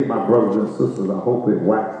My brothers and sisters, I hope it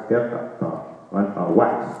wax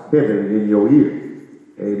heavily in your ear.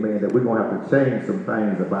 Amen. That we're going to have to change some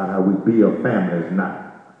things about how we build families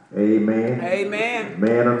now. Amen. Amen.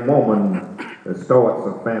 Man and woman that starts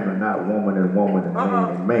a family, not woman and woman and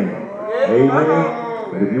man and man. Amen.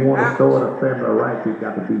 But if you want to start a family right, you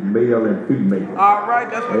got to be male and female. All right,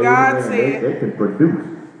 that's what God said. They can produce.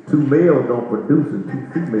 Two males don't produce and two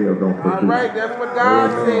females don't produce. All right, that's what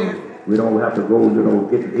God said. We don't have to go,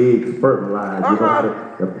 get eggs fertilized. You know how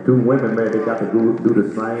the two women, man, they got to do the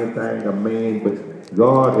same thing, a man. But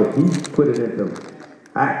God, if He put it into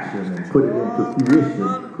action and put it into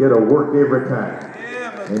fruition, it'll work every time.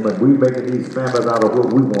 Amen. We making these families out of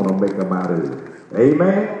what we want to make them out of.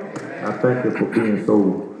 Amen. I thank you for being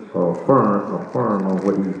so firm on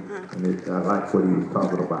what I like what he was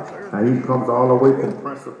talking about. Now he comes all the way from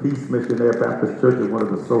Prince of Peace Missionary Baptist Church, is one of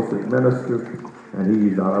the associate ministers, and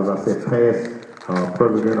he's, as I said, past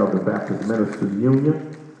president of the Baptist Ministers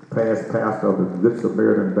Union, past pastor of the Good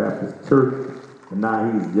Samaritan Baptist Church, and now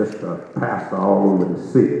he's just a pastor all over the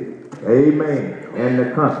city. Amen. And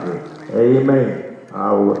the country. Amen.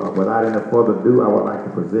 Without any further ado, I would like to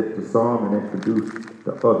present the psalm and introduce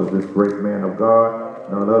the other, this great man of God,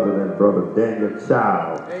 none other than Brother Daniel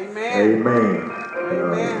Child. Amen. Amen.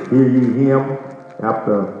 Hear ye him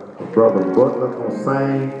after Brother Butler gonna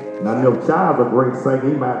sing. And I know Child's a great singer.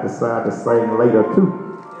 He might decide to sing later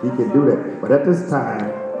too. He can do that. But at this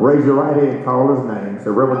time, raise your right hand and call his name. Say,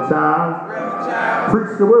 Reverend Child,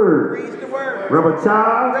 preach the word. Preach the word. Reverend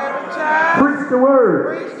Child, preach the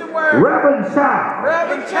word. Preach the word. Reverend Child,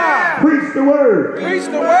 preach the word. Preach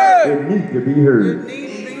the word. It needs to be heard. It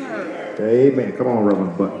needs to be heard. Amen. Come on,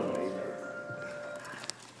 Reverend Butler.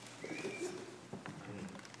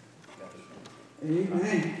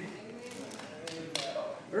 Amen.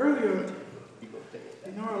 Earlier,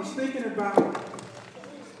 I was thinking about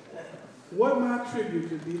what my tribute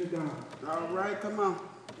could be to God. All right, come on.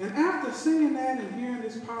 And after seeing that and hearing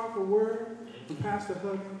this powerful word from Pastor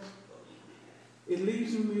Huggins, it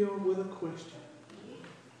leaves me with a question.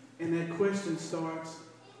 And that question starts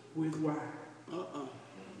with why.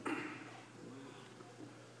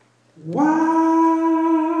 Why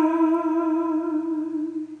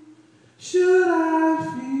should I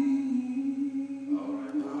feel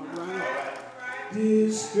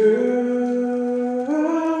discouraged?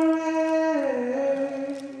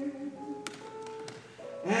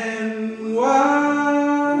 And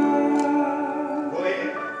why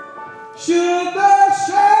should the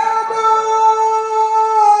shadows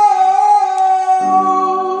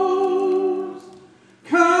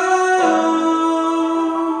come?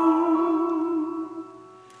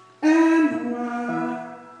 And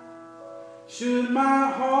why should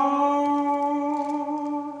my heart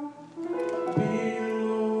be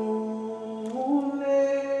lonely?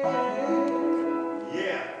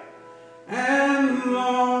 Yeah. And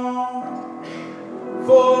long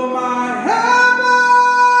for my heaven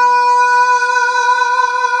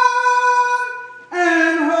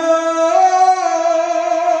and home.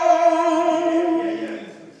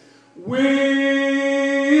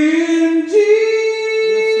 When Jesus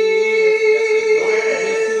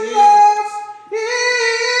is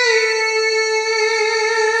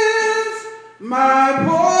my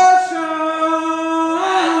portion,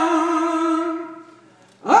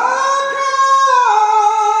 a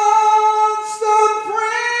constant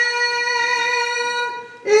friend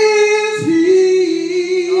is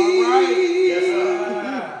He. All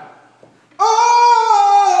right.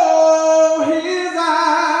 Oh, His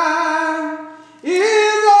eye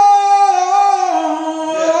is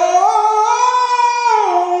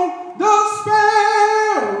on the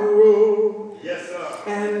sparrow. Yes, sir.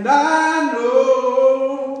 And I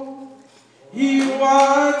know He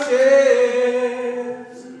watches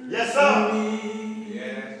Yes, sir. me.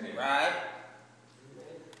 Right.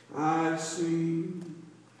 I sing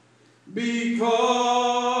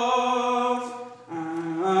because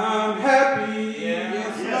I'm happy.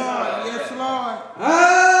 Yes, Lord. Yes, Lord. I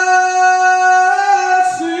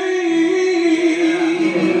sing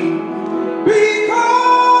because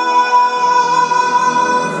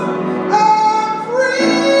I'm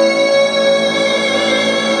free.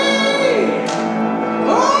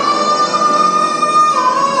 Oh,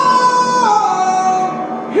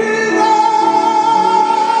 His eyes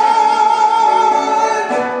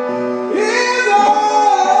is on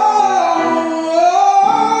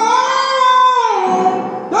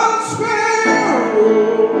the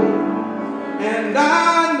sparrow, and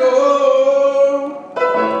I know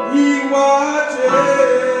He watches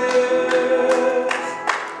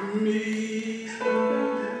me.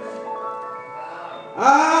 I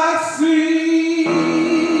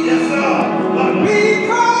sing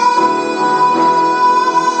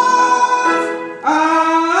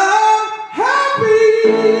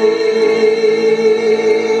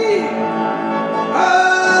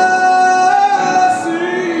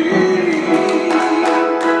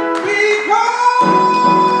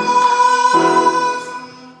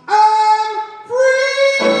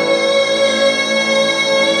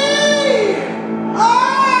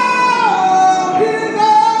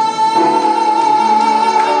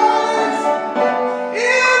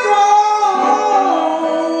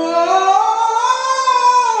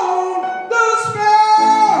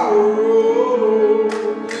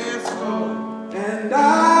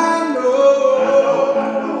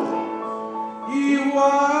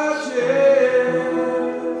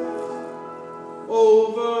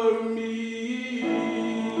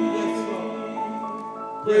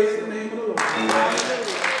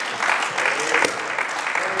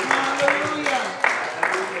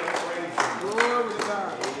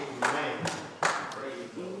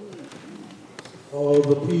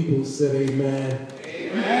all the people said amen.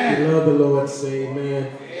 Amen. If you love the Lord, say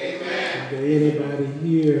amen. Amen. Is there anybody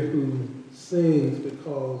here who sings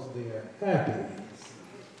because they're happy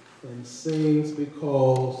and sings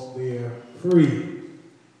because they're free?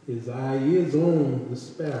 His eye is on the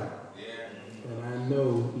sparrow, and I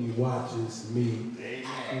know he watches me. Amen.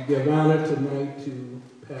 We give honor tonight to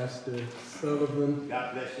Pastor Sullivan.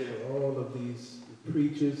 God bless you. All of these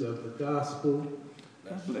preachers of the gospel.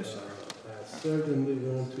 God bless you. I certainly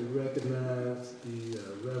want to recognize the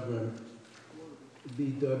Reverend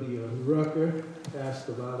B.W. Rucker,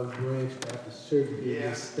 pastor of Olive Branch Baptist Church. Here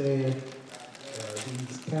to stand.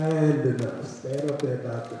 He's kind enough. Stand up there,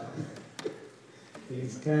 Doctor.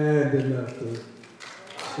 He's kind enough to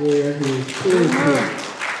share his pulpit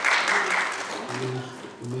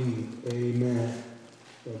with me. Amen.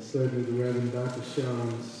 And certainly the Reverend Dr.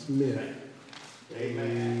 Sean Smith.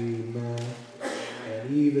 Amen.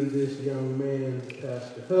 And even this young man,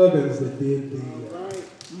 Pastor Huggins, that did the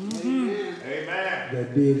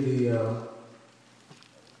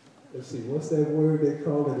let's see, what's that word they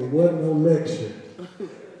call it? It wasn't no lecture.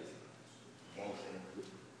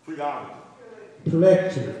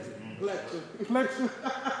 Lecture. Well,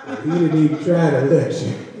 he didn't even try to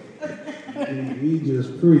lecture. He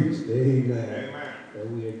just preached. Amen. And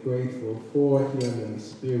we are grateful for him and the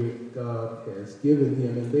Spirit God has given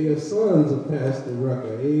him. And they are sons of Pastor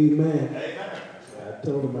Rucker. Amen. I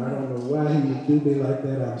told him I don't know why he would do me like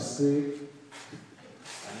that. I'm sick.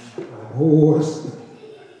 I'm hoarse.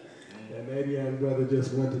 And that young brother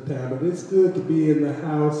just went to town. But it's good to be in the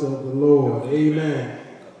house of the Lord. Amen.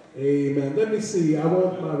 Amen. Let me see. I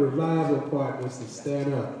want my revival partners to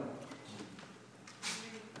stand up.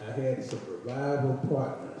 I had some revival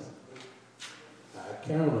partners. I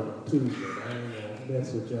counted them too, but I ain't going to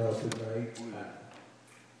mess with y'all tonight.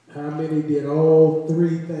 How many did all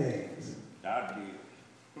three things? I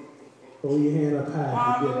did. Hold your hand up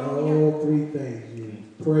high. You did all three things. You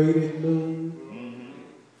prayed at noon.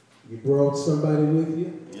 Mm-hmm. You brought somebody with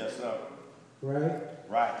you. Yes, sir. Right?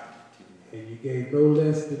 Right. And you gave no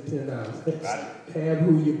less than $10. Have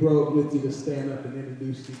who you brought with you to stand up and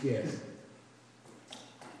introduce your guest.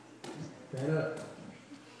 Stand up.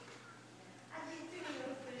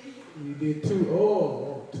 You did two.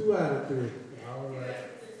 Oh, 2 out of 3. All right.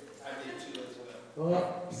 I did 2 as well.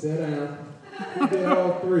 Oh, sit down. You did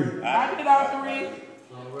all 3. I did all 3.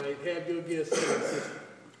 All right. Have your guest stand, sister.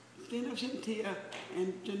 Stand up, Shantia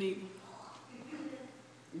and Geneva.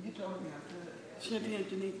 You told me I could. Shantia and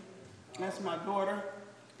Geneva. That's my daughter,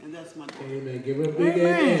 and that's my daughter. Amen. Give her a big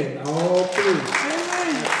hand. All 3.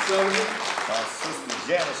 Amen. Sister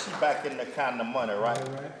Janet, she back in the kind of money, right?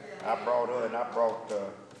 All right. I brought her, and I brought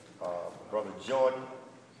Brother Jordan,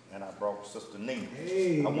 and I brought Sister Nina.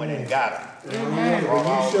 Amen. I went and got her. Amen.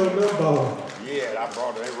 You showed up on. Yeah, I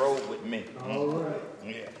brought her. They rode with me. All right.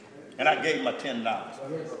 Yeah. And I gave them a $10.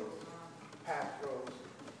 Yes.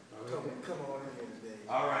 Come on in here today.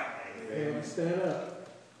 All right. And stand up.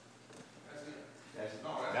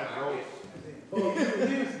 That's Rose. Oh,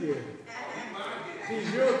 he's here. He's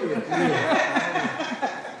your gift. Yeah.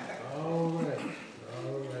 All right.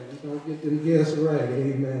 All right. We're going to get them guests right.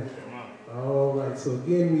 Amen. All right. So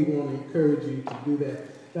again, we want to encourage you to do that.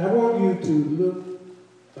 Now, I want you to look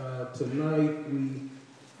tonight.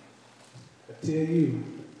 I tell you,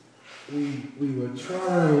 we were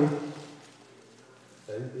trying,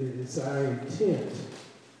 it's our intent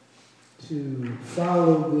to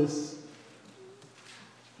follow this,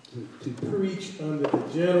 to preach under the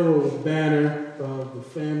general banner of the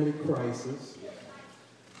family crisis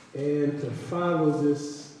and to follow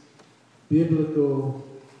this biblical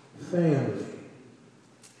family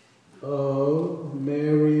of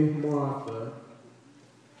Mary, Martha,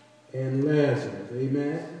 and Lazarus.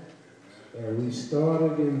 Amen? And we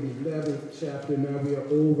started in the 11th chapter. Now we are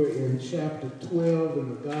over in chapter 12 in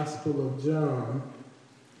the Gospel of John.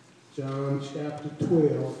 John chapter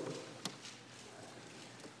 12.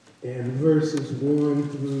 And verses 1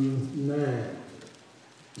 through 9.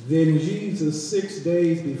 Then Jesus, 6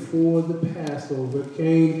 days before the Passover,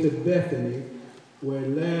 came to Bethany, where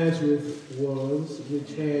Lazarus was,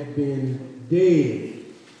 which had been dead,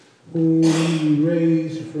 whom he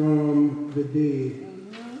raised from the dead.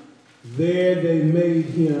 There they made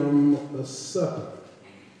him a supper.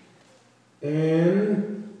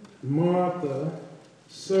 And Martha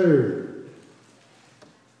served.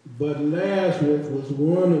 But Lazarus was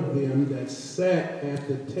one of them that sat at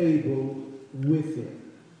the table with him.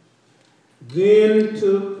 Then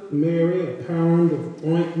took Mary a pound of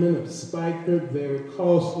ointment of spikenard, very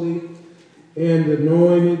costly, and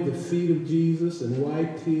anointed the feet of Jesus and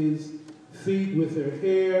wiped his feet with her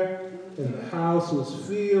hair, and the house was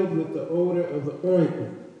filled with the odor of the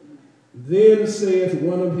ointment. Then saith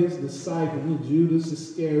one of his disciples, Judas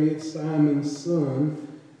Iscariot, Simon's son,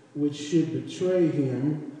 which should betray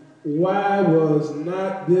him, why was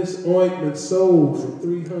not this ointment sold for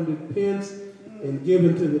 300 pence and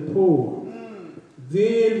given to the poor?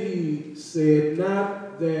 Then he said,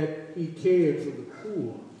 not that he cared for the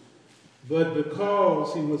poor, but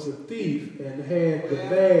because he was a thief and had the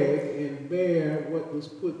bag and bare what was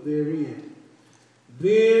put therein.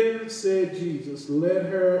 Then said Jesus, let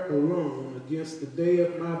her alone against the day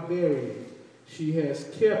of my burial. She has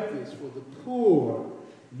kept this for the poor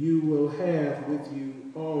you will have with you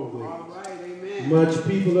always. All right, amen. Much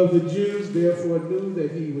people of the Jews therefore knew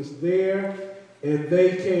that he was there, and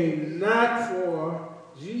they came not for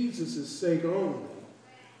Jesus' sake only,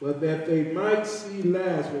 but that they might see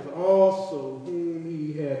Lazarus also, whom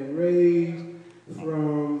he had raised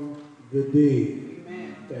from the dead.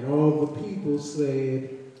 Amen. And all the people said,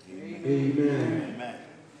 Amen. Amen.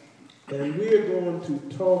 And we're going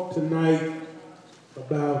to talk tonight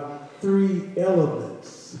about 3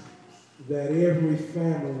 elements that every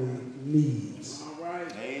family needs. All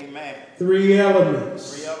right. Amen. 3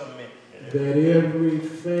 elements 3 elements. that every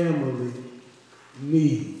family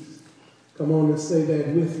needs. Come on and say that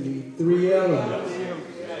with me. 3 elements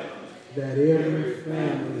that every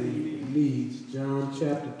family needs. John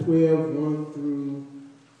chapter 12, 1 through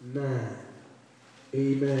 9.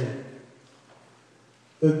 Amen.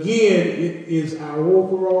 Again, it is our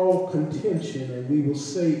overall contention, and we will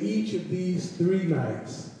say each of these 3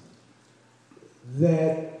 nights,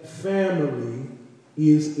 that family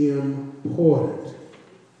is important.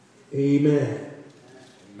 Amen.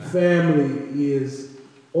 Family is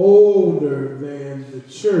older than the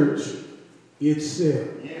church itself.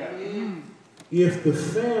 If the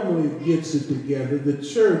family gets it together, the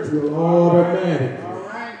church will automatically All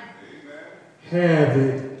right. have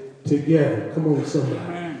it together. Come on, somebody.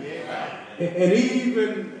 And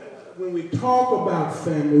even when we talk about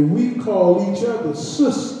family, we call each other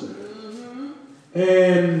sister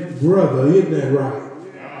and brother, isn't that right?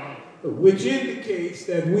 Which indicates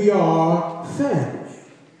that we are family.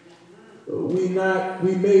 We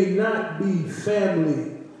may not be family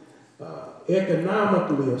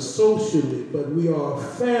economically or socially, but we are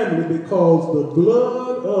family because the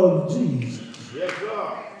blood of Jesus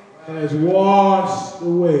has washed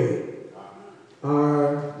away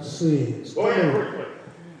our sins.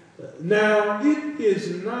 Now, it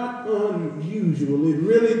is not unusual, it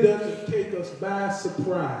really doesn't take us by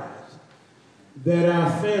surprise that our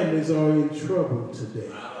families are in trouble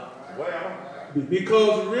today.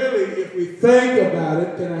 Because really, if we think about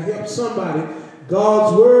it, can I help somebody?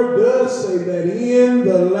 God's word does say that in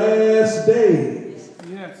the last days,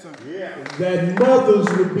 Yes, sir. that mothers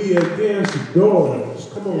would be against daughters.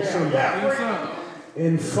 Come on, somebody. Yes, sir.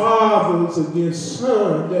 And fathers against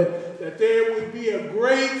sons, that there would be a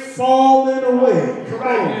great falling away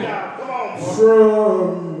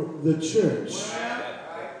from the church.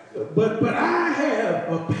 But I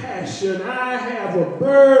have a passion, I have a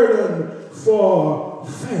burden for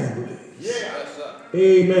families.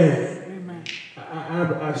 Amen.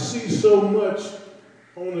 I see so much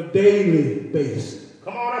on a daily basis.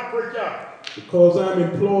 Come on up, preacher. Because I'm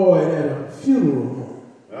employed at a funeral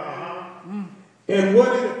home. And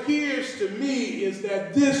what it appears to me is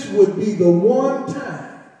that this would be the one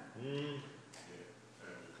time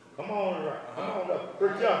Come on up,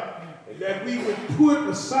 preacher. that we would put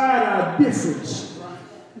aside our difference.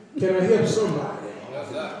 Can I help somebody?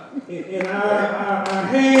 And our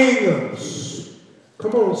hang-ups.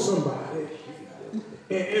 Come on, somebody.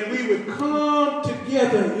 And we would come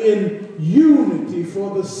together in unity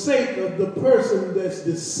for the sake of the person that's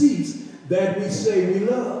deceased that we say we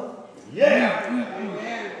love.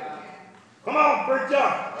 Come on, preacher.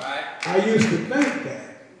 I used to think that.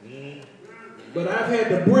 But I've had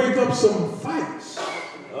to break up some fights.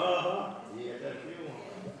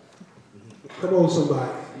 Come on,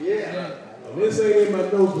 somebody. This ain't in my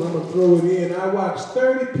notes, but I'm going to throw it in. I watched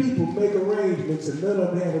 30 people make arrangements and none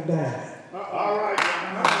of them had a dime. All right.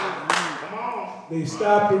 Come on. They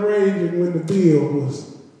stopped arranging when the bill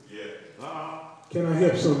was. Can I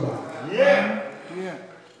help somebody? Yeah.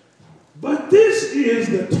 But this is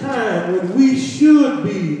the time when we should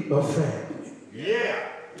be a family. Yeah.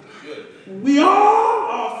 We all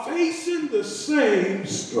are facing the same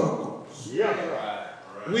struggles. Yeah.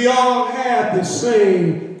 We all have the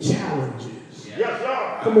same challenges. Yes,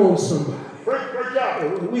 sir. Come on, somebody.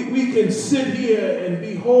 Preacher. We can sit here and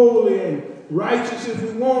be holy and righteous if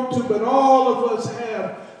we want to, but all of us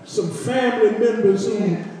have some family members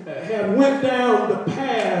who have went down the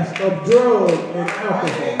path of drug and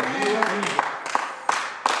alcohol.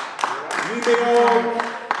 We may all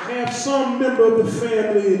have some member of the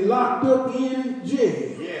family locked up in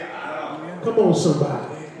jail. Come on,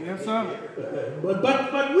 somebody. Yes, sir.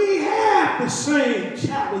 But we have the same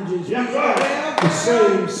challenges. We have the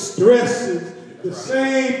same stresses. The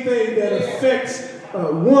same thing that affects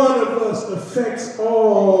one of us affects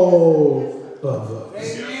all of us.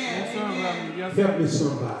 Yes, sir, brother. Yes, sir. Help me,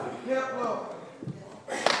 somebody.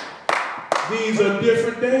 These are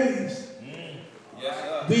different days.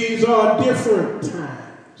 These are different times.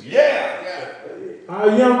 Our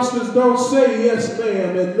youngsters don't say yes,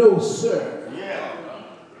 ma'am, and no, sir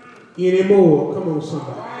anymore. Come on,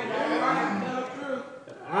 somebody.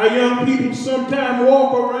 Our young people sometimes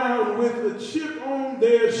walk around with a chip on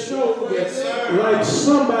their shoulder like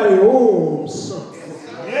somebody owns something.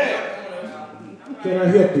 Can I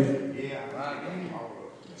help you?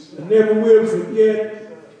 I never will forget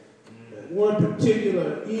one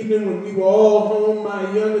particular evening when we were all home.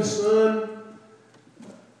 My youngest son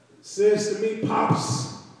says to me,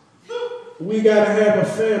 "Pops, we got to have a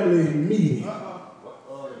family meeting."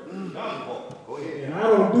 And I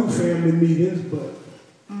don't do family meetings, but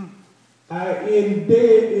I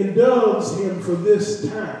indulge him for this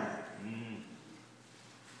time.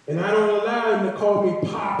 And I don't allow him to call me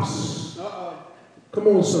Pops. Come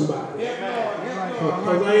on, somebody.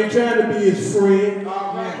 Because I ain't trying to be his friend.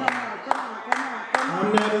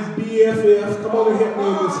 I'm not his BFF. Come on and help me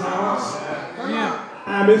in this house.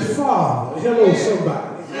 I'm his father. Hello,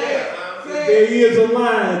 somebody. There is a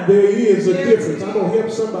line. There is a difference. I'm going to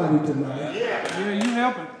help somebody tonight. Yeah, you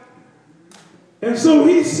helping. And so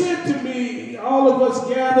he said to me, all of us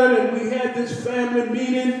gathered and we had this family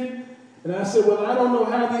meeting. And I said, well, I don't know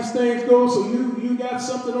how these things go, so you got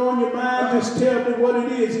something on your mind, just tell me what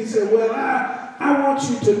it is. He said, well, I want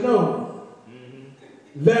you to know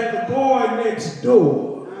that the boy next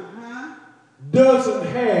door doesn't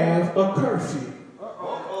have a curfew.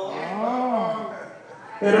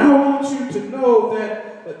 And I want you to know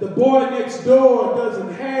that the boy next door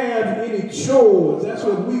doesn't have any chores. That's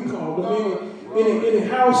what we call them. Any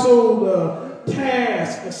household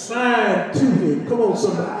task assigned to him. Come on,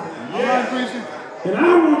 somebody. And I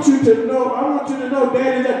want you to know,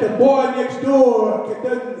 Daddy, that the boy next door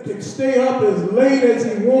can stay up as late as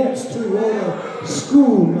he wants to on a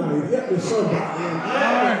school night. Help me, somebody.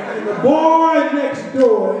 And the boy next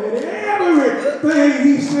door, and everything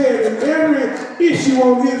he said, and every issue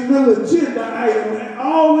on his little agenda item,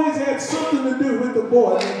 always had something to do with the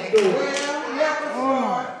boy next door.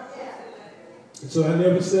 So I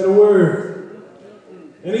never said a word.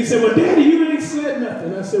 And he said, well, Daddy, you ain't said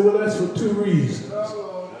nothing. I said, well, that's for two reasons.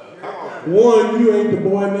 One, you ain't the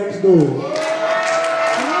boy next door.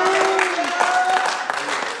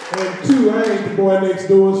 And two, I ain't the boy next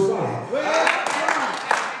door's father.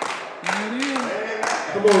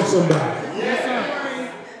 Come on, somebody.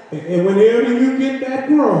 And whenever you get that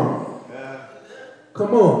grown,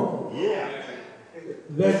 come on,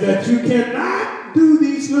 that you cannot do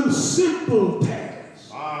these little simple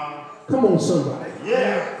tasks. Come on, somebody.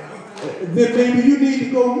 Then maybe you need to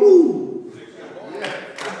go move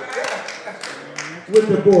with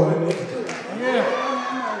the boy next door.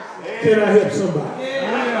 Can I help somebody?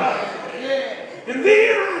 And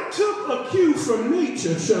then I took a cue from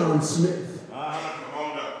nature, Sean Smith.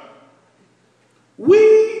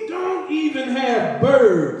 We don't even have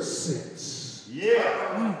bird sense.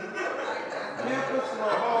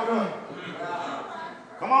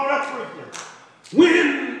 Come on up with you. When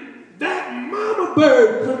that mama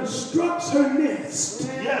bird constructs her nest.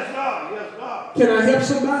 Yes, sir. Can I help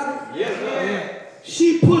somebody? Yes, sir.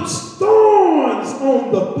 She puts thorns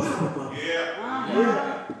on the bottom of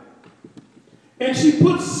it. And she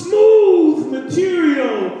puts smooth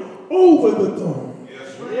material over the thorn.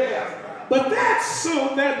 But that's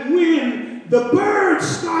so that when the birds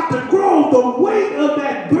start to grow, the weight of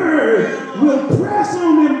that bird will press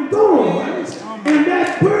on them thorns, and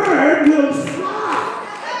that bird will fly.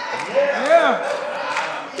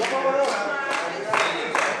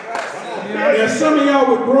 There's some of y'all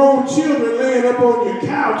with grown children laying up on your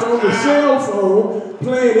couch on the cell phone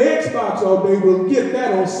playing Xbox all day will get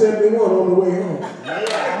that on 71 on the way home.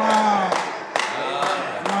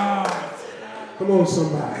 Come on,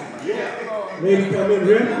 somebody. Lady come in,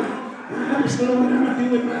 really? I'm just know what I'm going to do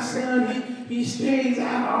with my son. He stays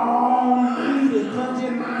out all night and comes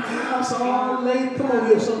in my house all late. Come on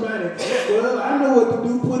here, somebody. Well, I know what to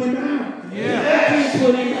do. Put him out. I can't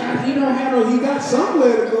put him out. He don't have no, he got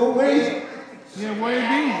somewhere to go. Where is he? Where he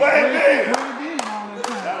been? Where he been all that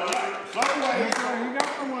time? He got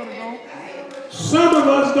somewhere to go. Some of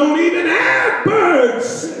us don't even have bird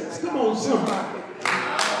sex. Come on, somebody.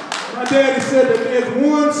 My daddy said that there's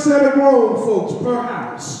one set of grown folks per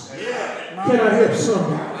house. Can I help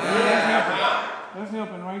somebody? That's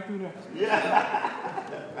helping right through that.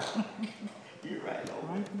 You're right.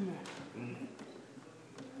 Right through that.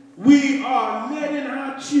 We are letting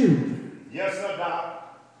our children Yes, sir,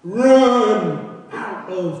 Doc. run out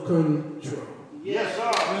of control. Yes,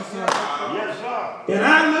 sir. Yes, sir. Yes, sir. And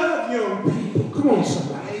I love young people. Come on,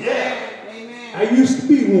 somebody. Yeah. Amen. I used to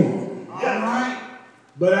be one, Yes.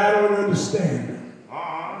 but I don't understand them.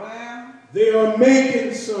 Uh-huh. Well, They are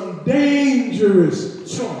making some dangerous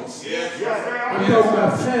choices. Yes, I'm sir. talking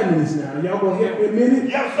about families now. Y'all gonna help me a minute?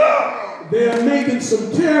 Yes, sir. They are making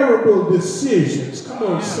some terrible decisions. Come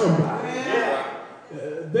on, somebody.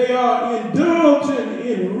 They are indulging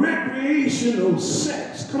in recreational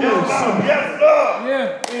sex. Come on, Yes, sir. somebody. Yes, sir.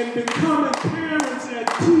 Yeah. And becoming parents at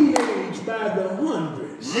teenage by the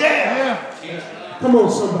hundreds. Yeah. Come on,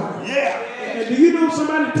 somebody. Yeah. And do you know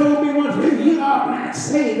somebody told me once, you ought not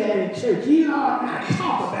say that in church. You ought not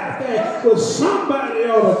talk about that. But somebody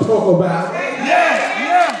ought to talk about it. Yeah.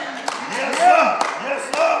 Yes, sir. Yes,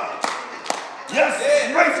 sir. Yes,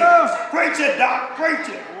 preach it. Preach it, Doc. Preach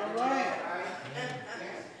it.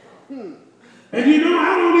 And you know,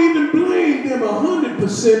 I don't even blame them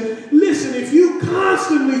 100%. Listen, if you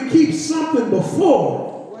constantly keep something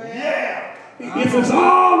before, Yeah. if it's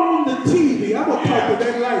all on the TV, I'm going to talk to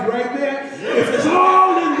that light right there. If it's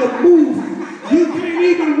all in the movie, you can't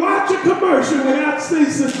even watch a commercial without saying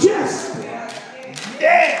suggesting.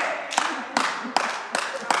 Yeah.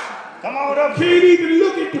 Come on up. Can't even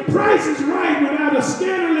look at The Price is Right without a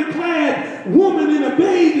scantily clad woman in a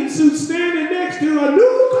bathing suit standing next to a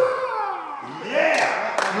new car. Yeah.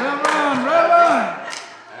 Reverend.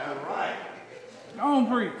 That's right. Don't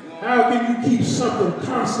preach. How can you keep something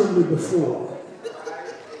constantly before?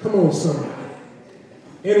 Come on, somebody.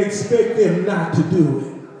 And expect them not to do it.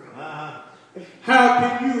 How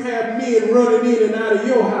can you have men running in and out of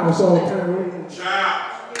your house all the time?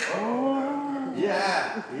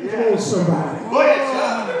 Yeah. Come on, somebody. Go ahead,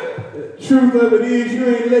 sir. Truth of it is, you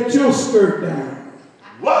ain't let your skirt down.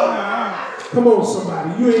 Whoa. Come on,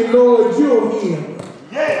 somebody. You ain't lowered your hem.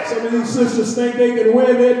 Yeah. Some of these sisters think they can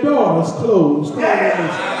wear their daughters' clothes. Come on,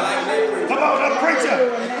 ladies. Come on up, preacher.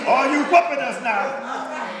 Oh, you whooping us now.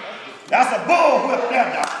 That's a bull whip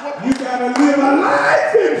there, Doc. You gotta live a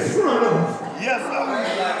life in front of. Yes,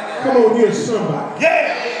 sir. Come on here, somebody.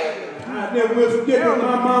 Yeah. I never will forget when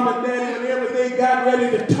my mom and daddy, whenever they got ready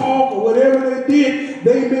to talk or whatever they did,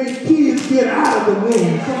 they made kids get out of the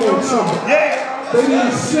room. Come on, somebody. Yeah. They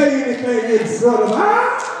didn't say anything in front of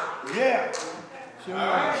us. Yeah.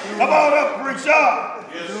 Come on up, preacher.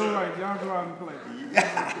 You're right. Y'all go out and play.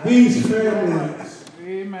 These families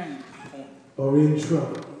Amen. are in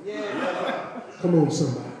trouble. Come on,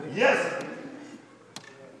 somebody. Yes.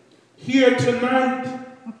 Here tonight,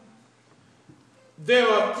 there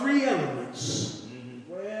are 3 elements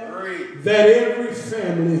that every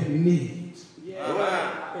family needs.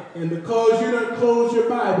 And because you don't close your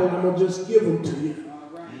Bible, I'm going to just give them to you.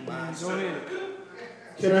 Go ahead.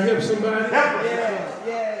 Can I help somebody?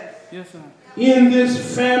 Yes, sir. In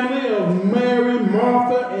this family of Mary,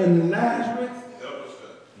 Martha, and Lazarus,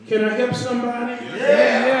 can I help somebody?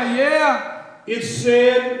 Yeah. It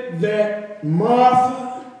said that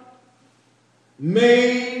Martha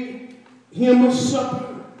made him a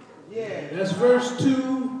supper. That's verse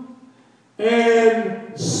 2.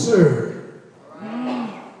 And served.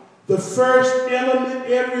 The first element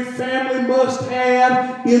every family must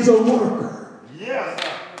have is a worker. Yes, sir.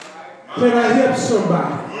 Can I help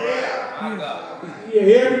somebody? Yeah,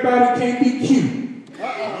 everybody can't be cute.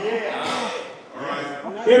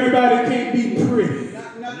 Everybody can't be pretty.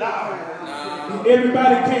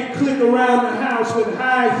 Everybody can't click around the house with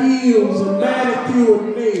high heels and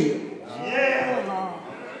manicured nails. Yeah.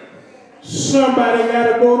 Somebody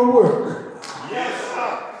got to go to work. Yes, sir.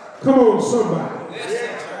 Come on, somebody.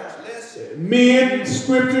 Men,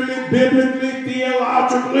 scripturally, biblically,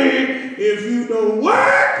 theologically, if you don't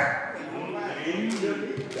work,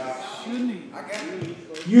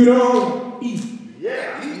 you don't eat.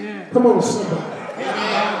 Yeah. Come on, somebody.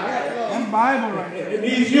 That's Bible right there. And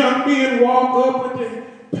these young men walk up with their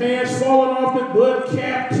pants falling off the butt,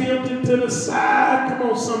 cap tilted to the side. Come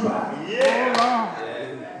on, somebody.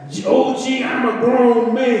 Oh, gee, I'm a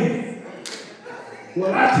grown man.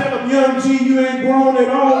 Well, I tell them, young G, you ain't grown at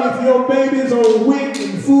all if your baby's on WIC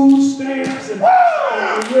and food stamps and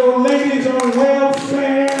your lady's on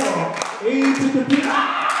welfare or aid to the people.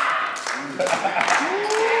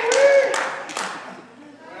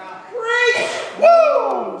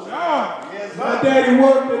 My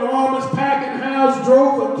the Armor's Packing House,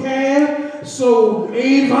 drove a cab. So,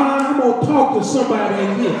 Avon, I'm going to talk to somebody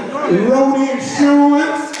in here. Wrote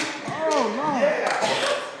insurance. Oh, Lord.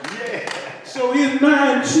 So, his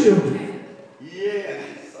 9 children. Yeah.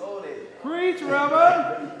 Preach,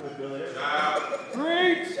 Reverend.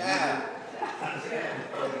 Preach. Yeah.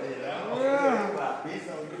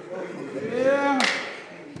 Yeah.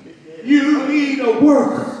 You need a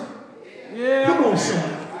worker. Yeah. Come on,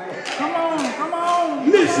 son. Come on, come on.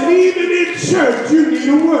 Listen, even in church, you need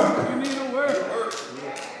a worker. You need a word.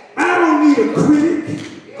 I don't need a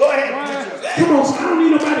critic. Go ahead. Come on, son. I don't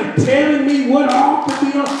need nobody telling me what I ought to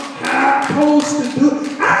be on, how I'm supposed to do it.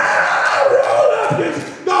 I roll up this.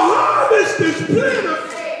 The harvest is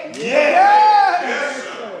plentiful.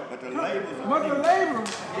 Yeah. But the labor.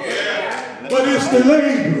 But it's the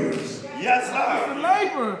laborers Yes, sir. The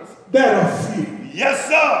laborers. that are few. Yes,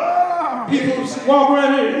 sir. People walk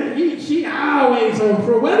around here, she always on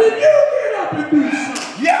pro. Well, then you get up and do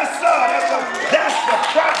something. Yes, sir. That's the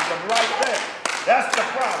problem right there. That's the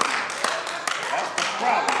problem. That's the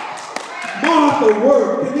problem. Martha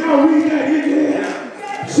worked. Can y'all read that in there?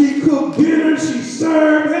 She cooked dinner. She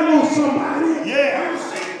served. Hello, somebody. Yeah.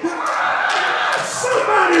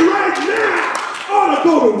 Somebody right now ought to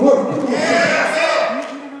go to work.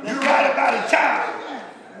 You're right about a child.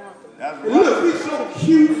 That's And look, we're so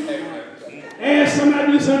cute. Ask somebody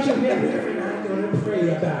to do something every night. I'm going to pray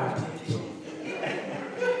about it.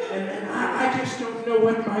 And I just don't know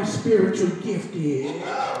what my spiritual gift is.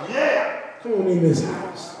 Yeah. Come on in this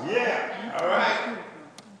house. Yeah. All right.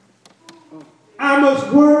 I must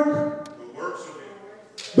work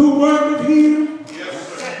the work of him.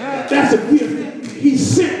 That's a gift. He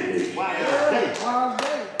sent me.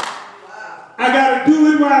 I got to do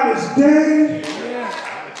it while it's day.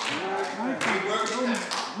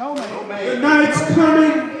 No man. The night's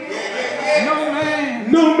coming. No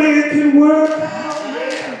man. No man can work.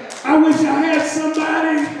 I wish I had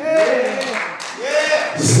somebody.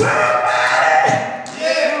 Somebody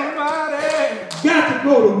got to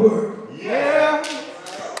go to work. Yeah.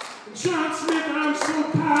 John Smith, I'm so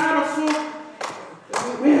tired of folk.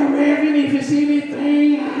 Well, Reverend, if it's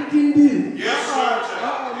anything I can do.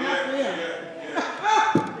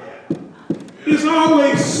 There's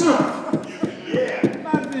always something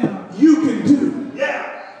you can do.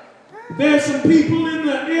 There's some people in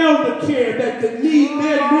the elder care that could need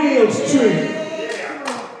their nails trimmed.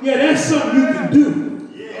 Yeah, that's something you can do.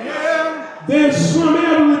 There's some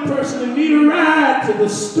elderly person that need a ride to the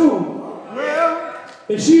store.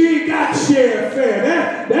 And she ain't got share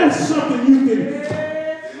fare. That's something you can do.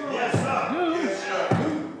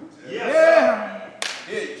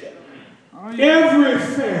 Every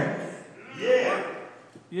family.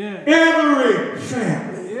 Every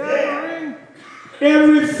family.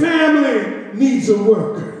 Every family needs a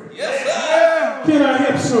worker. Can I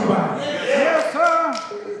help somebody?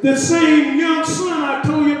 The same young son I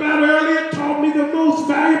told you about earlier taught me the most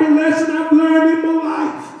valuable lesson I've learned in my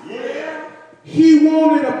life. He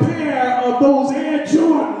wanted a pair of those Air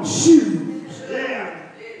Jordan shoes.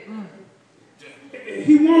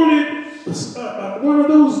 He wanted one of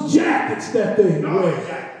those jackets that they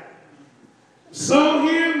wear. So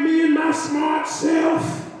here, me and my smart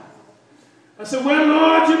self, I said, well,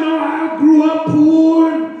 Lord, you know, I grew up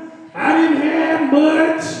poor. And I didn't have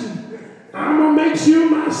much. I'm going to make sure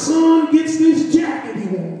my son gets this jacket he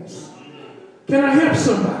wants. Can I help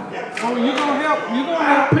somebody? Oh, you gonna help? You gonna I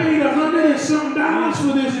help? paid $100 and some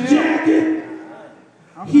for this jacket.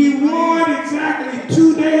 He wore it exactly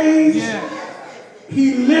 2 days. Yeah.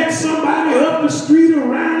 He let somebody up the street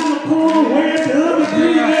around the corner wear it the other 3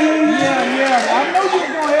 days. Yeah. I know you're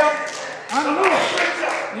gonna help. I know.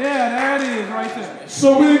 Yeah, there it is right there. So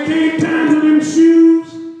when it came time for them shoes,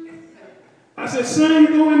 I said, son, you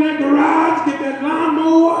go in that garage, get that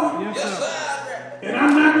lawnmower. Yes, sir. And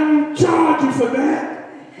I'm not going to charge you for that.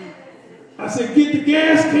 I said, get the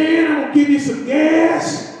gas can, I'm going to give you some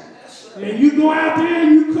gas. And you go out there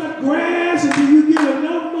and you cut grass until you get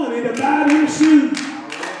enough money to buy them shoes.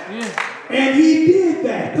 Yeah. And he did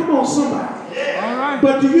that. Come on, somebody. All right.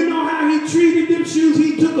 But do you know how he treated them shoes?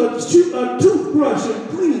 He took a toothbrush and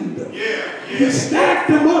cleaned them. He stacked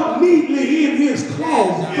them up neatly in his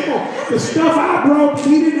closet. Come on. The stuff I brought,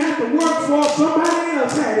 he didn't have to work for. Somebody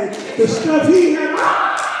else had it. The stuff he had.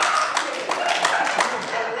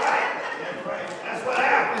 That's what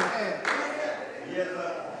happened.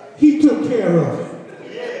 He took care of it.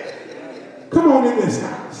 Come on in this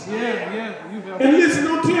house. Yeah. You help. And listen,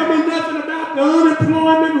 don't tell me nothing about the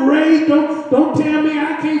unemployment rate. Don't tell me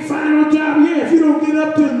I can't find no job. Yeah, if you don't get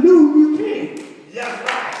up till noon, you can't. Yes,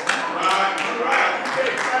 right. Right. You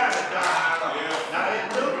can't find a job. Not at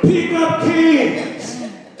noon. Pick up cans.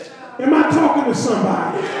 Am I talking to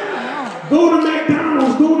somebody? Go to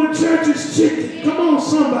McDonald's, go to Church's Chicken. Come on,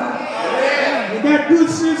 somebody. You got good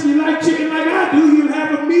sense, you like chicken like I do, you'll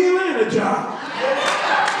have a meal and a job.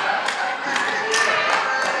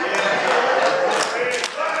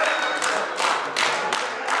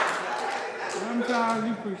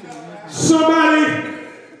 Somebody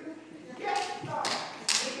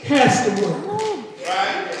has to work.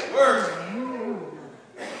 Right? Work.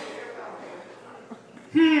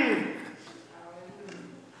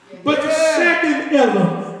 But the second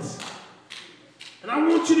element, and I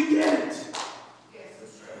want you to get it,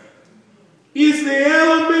 is the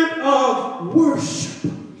element of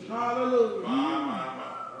worship. Hallelujah.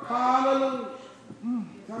 Hallelujah.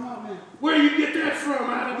 Come on, man. Where you get that from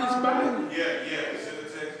out of this Bible? Yeah. It's in the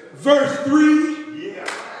text. Verse 3. Yeah.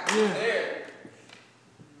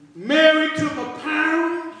 Mary took a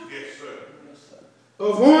pound Yes, sir.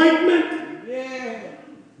 of ointment, Yeah.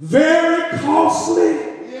 very costly,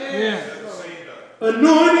 Yeah.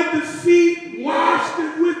 anointed the feet, washed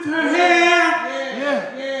it with her hair.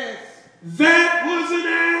 Yeah. Yes. That was an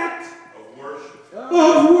act Of worship.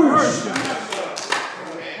 of worship.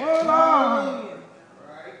 Hold on.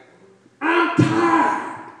 I'm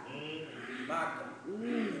tired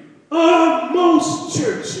of most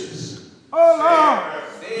churches. Hold on.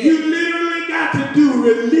 You literally got to do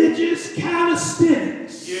religious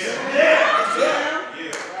calisthenics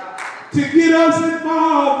to get us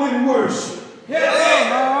involved in worship.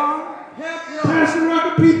 Pastor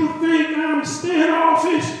Rucker, people think I'm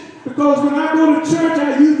standoffish because when I go to church,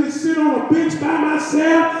 I usually sit on a bench by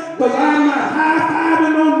myself because I'm not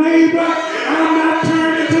high-fiving no neighbor. I'm not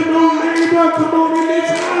turning to no neighbor. Come on in this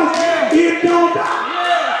house. It don't die.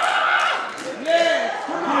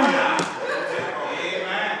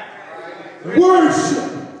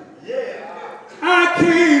 Worship. I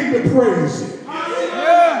came to praise him.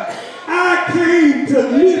 I came to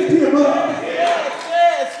lift him up.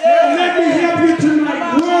 Let me help you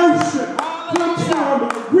tonight. Worship comes from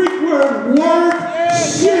the Greek word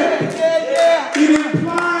worship. It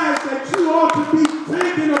implies that you ought to be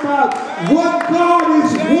thinking about what God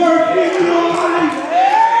is working in your life.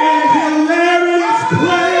 And hilarious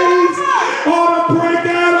praise ought to break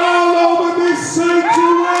out all over this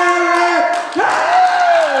sanctuary.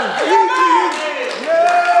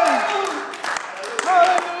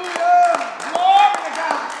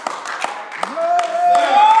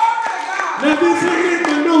 Now this ain't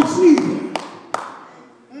in no season.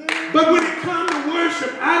 But when it comes to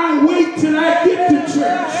worship, I don't wait till I get to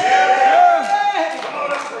church.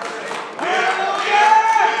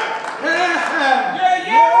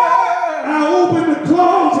 I open the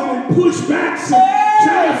closet and push back some,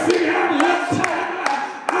 try to figure out what time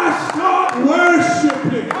I start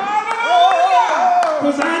worshiping.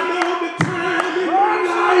 Because I know the time in my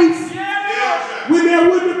life when there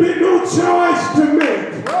wouldn't have been no choice to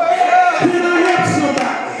make. Can I help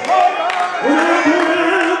somebody? When I go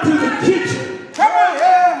down to the kitchen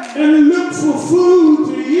and look for food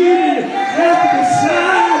to eat and have to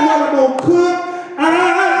decide what I'm going to cook, I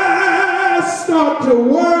start to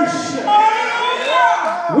worship.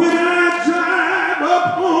 When I drive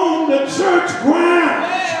up on the church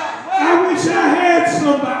grounds, I wish I had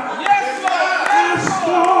somebody. I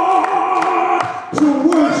start to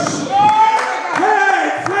worship. Hey,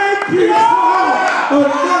 thank you for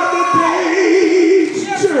another day's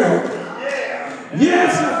church.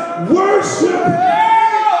 Yes, worship,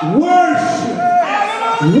 worship,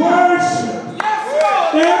 worship.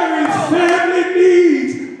 Every family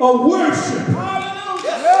needs a worship.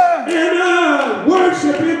 And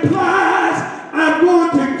worship implies I'm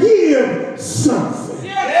going to give something.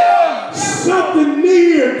 Something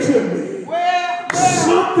near to me.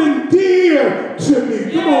 Something dear to me.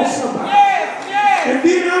 Come on, somebody. And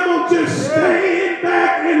then I'm going to just stand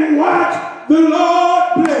back and watch the Lord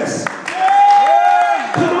bless.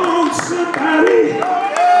 Come on, somebody. I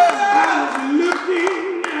was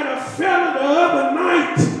looking at a fella the other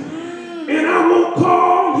night, and I won't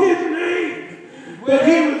call his name, but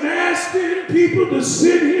he was asking people to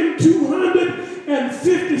send him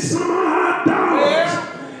 $250 some odd dollars,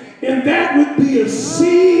 and that would be a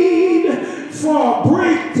seed for a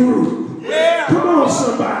breakthrough. Come on,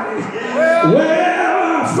 somebody.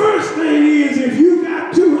 Well, first thing is, if you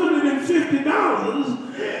got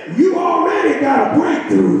 $250, you already got a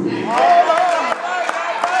breakthrough.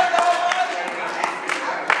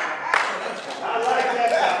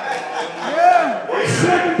 The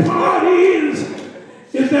second part is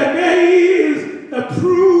that there is a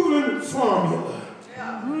proven formula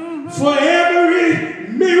for every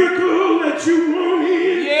miracle that you want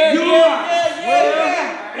in your life.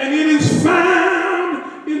 is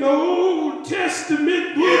found in the Old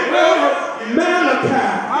Testament book of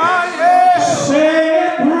Malachi.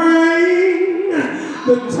 Said, bring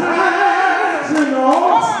the tithes and the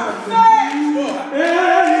offerings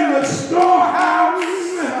in the storehouse,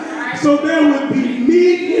 so there would be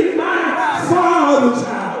meat in my Father's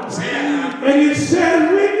house. And it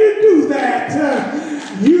said, when you do that,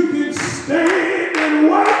 you can stand and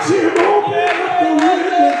watch him open up the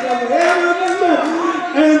windows of heaven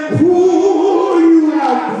and pour you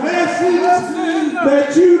out blessings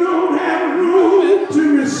that you don't have room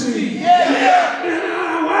to receive.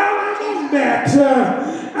 And while I'm on that,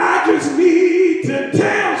 I just need to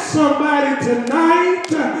tell somebody tonight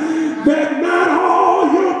that not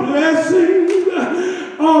all your blessings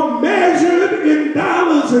are measured in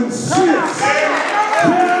dollars and cents.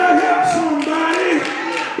 Help somebody,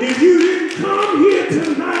 if you didn't come here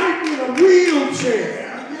tonight in a wheelchair,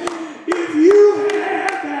 if you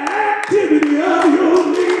have the activity of your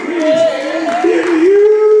limbs, if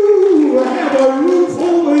you have a roof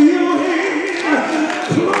over your head,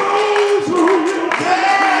 clothes on your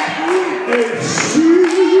back, and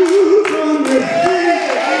shoes on your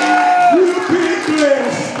feet, you've been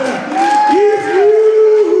blessed. If you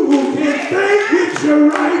can think with your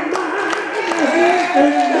right mind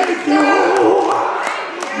and make your own,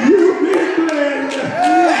 you've been blessed.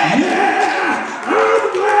 Yeah, I'm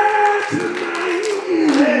glad tonight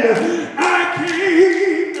I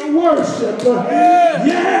came to worship.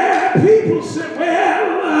 Yeah, people say, well,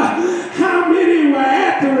 how many were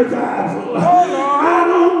at the revival? I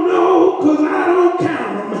don't know, because I don't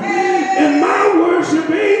count them. And my worship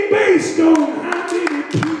ain't based on how many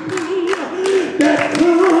people that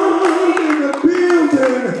come in the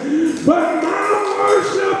building, but my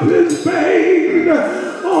worship is based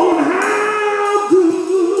on how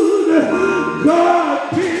good God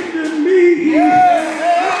been to me.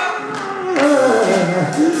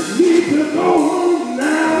 Need to go home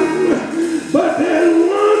now, but there's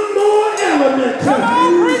one more element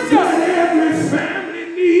that every family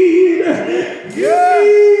needs. You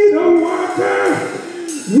need a worker,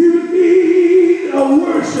 you need a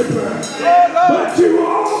worshiper, but you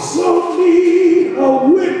also need a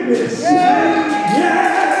witness.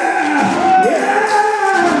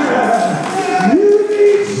 You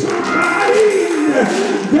need somebody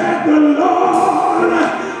that the Lord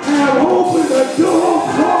have opened the door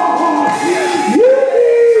for. You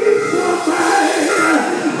need somebody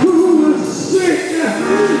who was sick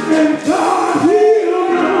and God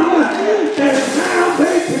healed them, and now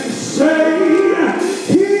they can say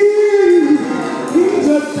he's a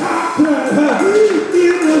doctor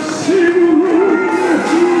in the sick room.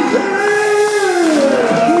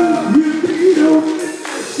 You need a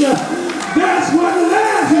witness. That's what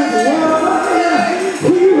Lazarus was.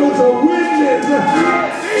 He was a witness.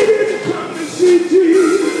 They didn't come to see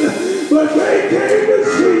Jesus, but they came to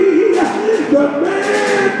see the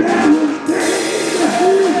man that was dead,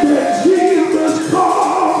 that Jesus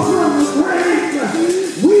called from the grave.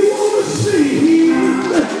 We want to see him,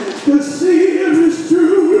 to see if it's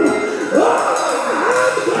true. Oh,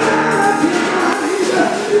 I'm glad tonight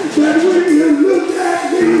that when you look at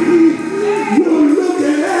me, you're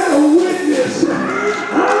looking at a witness. I'm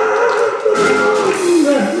the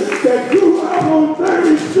one that grew up on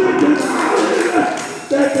 32nd Island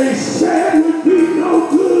that they said would be no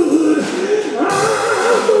good.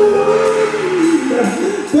 I'm the one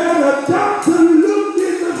that a doctor looked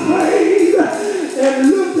in the face and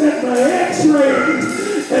looked at my x-rays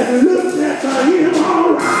and looked at my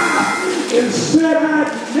MRI and said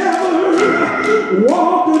I'd never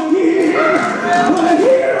walk again. But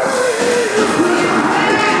here I am.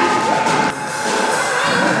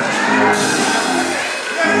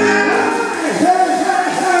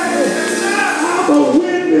 I'm a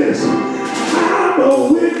witness. I'm a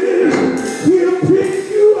witness. He'll pick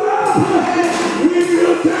you up when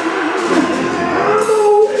you're down. I'm a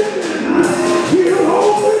witness. He'll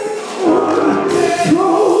open doors,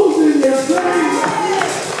 close in your face.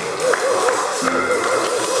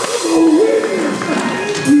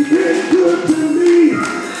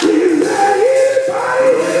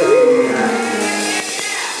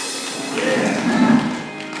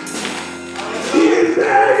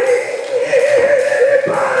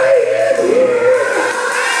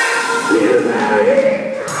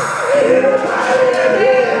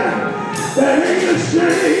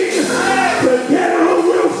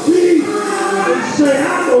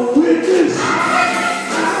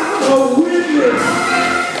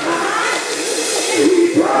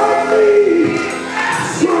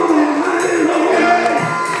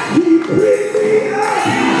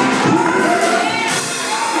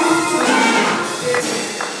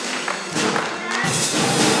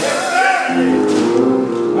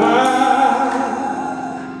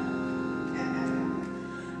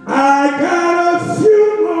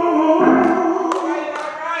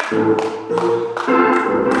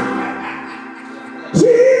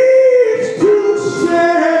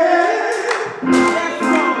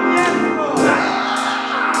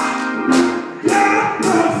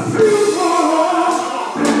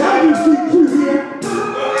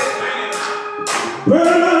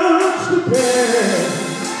 burns the past.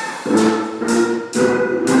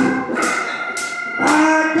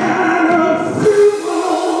 I got a few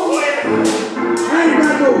more. I ain't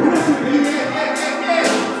got no happy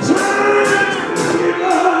time to give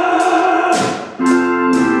up.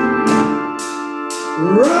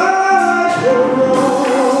 Right or wrong.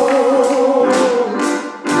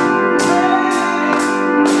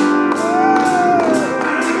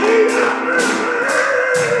 I made up my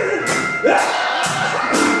mind.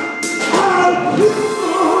 I'll keep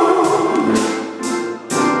on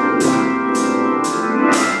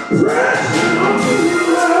pressing on you.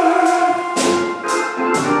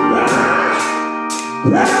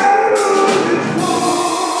 Battle is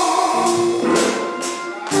won.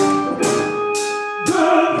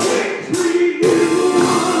 The victory is won.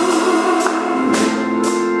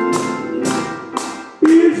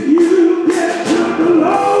 If you get to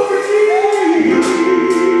glory,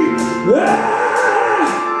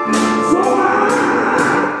 so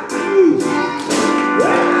I do.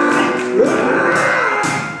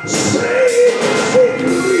 Sing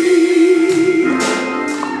victory.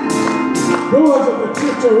 Doors of the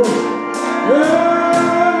church are open.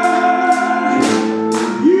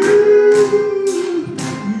 You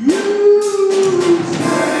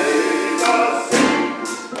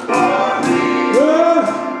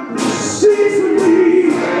see for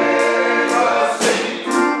me.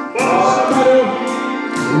 Somebody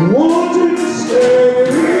want you to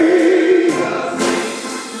stay.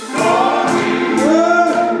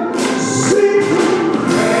 See for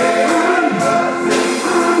me.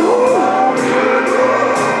 I'm on my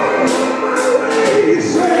way.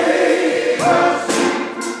 Say,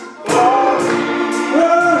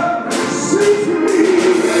 see for me.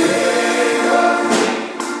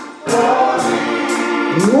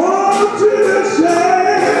 Want you to say,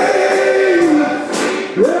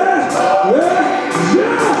 yeah,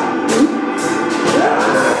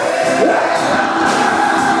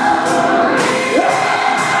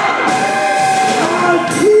 I'll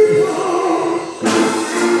keep on,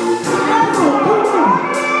 come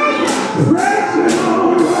on, pressing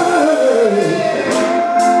onward.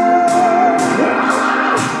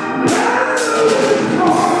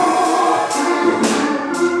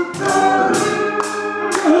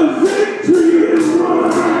 The victory is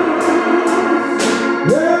won.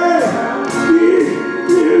 Yeah,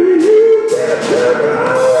 if you get to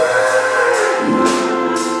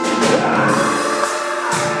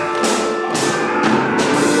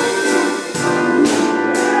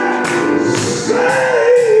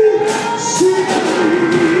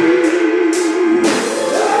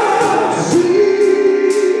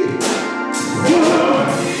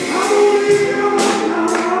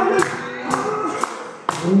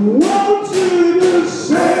want you to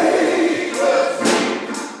say,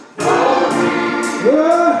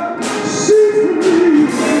 see for me.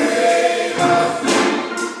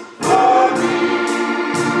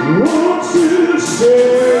 Want you to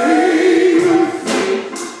say,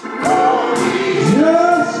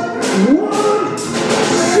 just one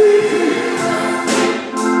secret.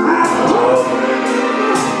 I told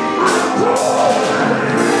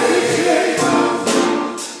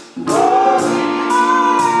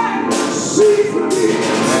see for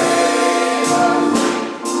me.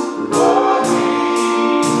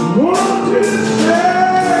 Want you to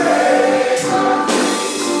say,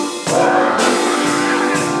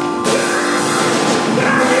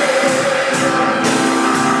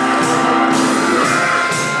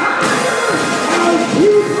 I'll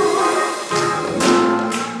keep on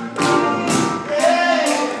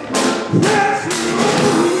pressing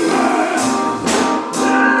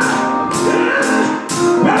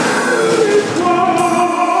battle is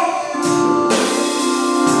won.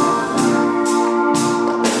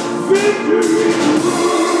 Victory is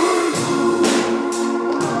won.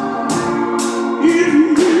 If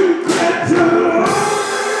you get to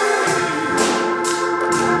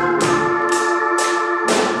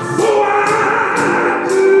so I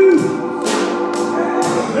do.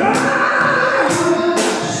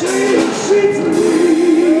 See for me.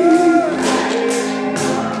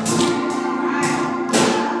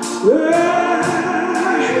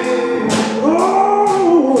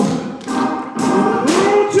 Oh, I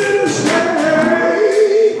want you to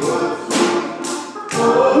stay.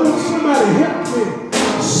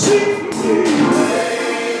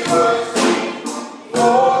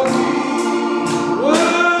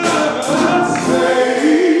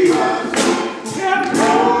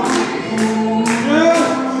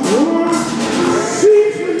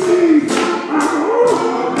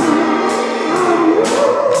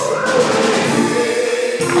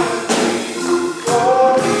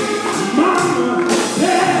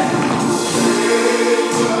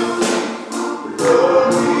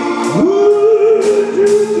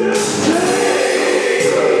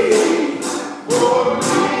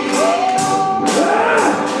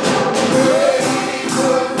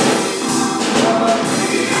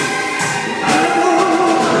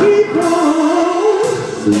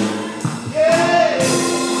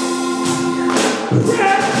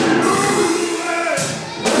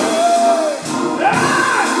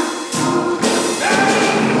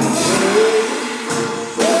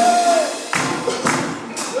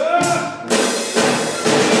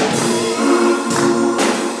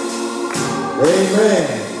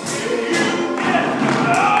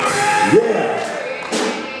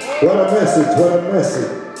 What a message, what a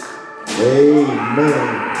message. Amen.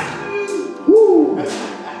 Woo.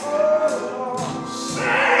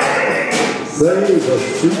 Save a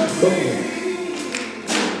sheep from me.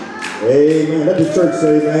 Amen. Let the church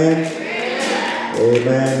say amen.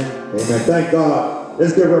 Amen. Amen. Thank God.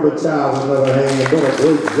 Let's give Reverend Childs another hand. What a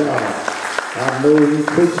great job. I know he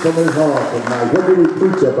preached from his heart tonight. What did we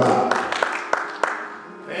preach about?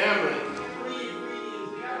 Family.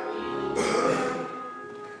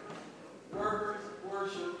 Workers,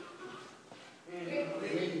 worship, and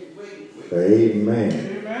wait. Amen.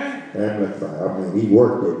 Amen. I mean, he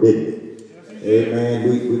worked it, didn't he? Amen.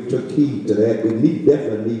 We took heed to that. We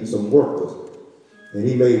definitely need some workers. And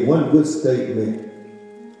he made one good statement.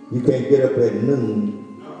 You can't get up at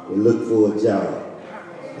noon and look for a job.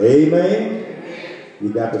 Amen. You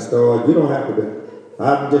got to start. You don't have to be.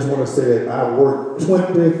 I just want to say that I worked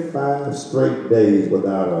 25 straight days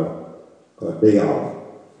without a day off.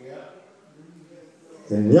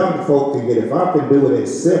 And young folk can get, if I can do it at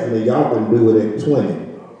 70, y'all can do it at 20.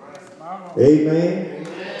 Amen.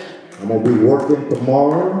 I'm going to be working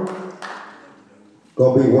tomorrow.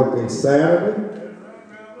 Going to be working Saturday.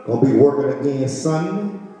 Going to be working again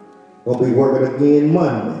Sunday. Going to be working again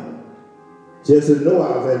Monday. Just to know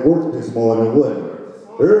I was at work this morning, wasn't it?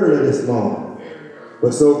 Early this morning.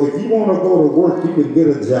 But so if you want to go to work, you can get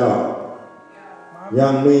a job.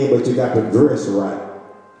 Young man, but you got to dress right.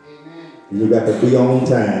 You got to be on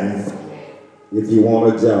time if you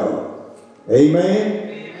want a job.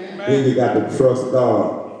 Amen? Then you got to trust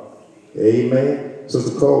God. Amen.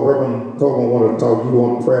 Sister Cole, Reverend Coleman want to talk. You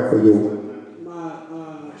want prayer for you?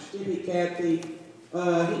 My student Kathy,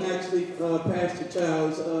 he actually, Pastor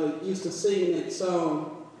Childs, used to sing that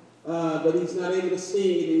song, but he's not able to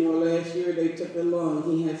sing it anymore. Last year they took the lung.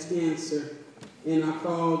 He has cancer. And I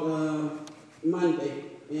called Monday,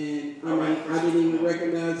 and I didn't even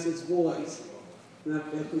recognize his voice. And I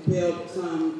felt compelled to come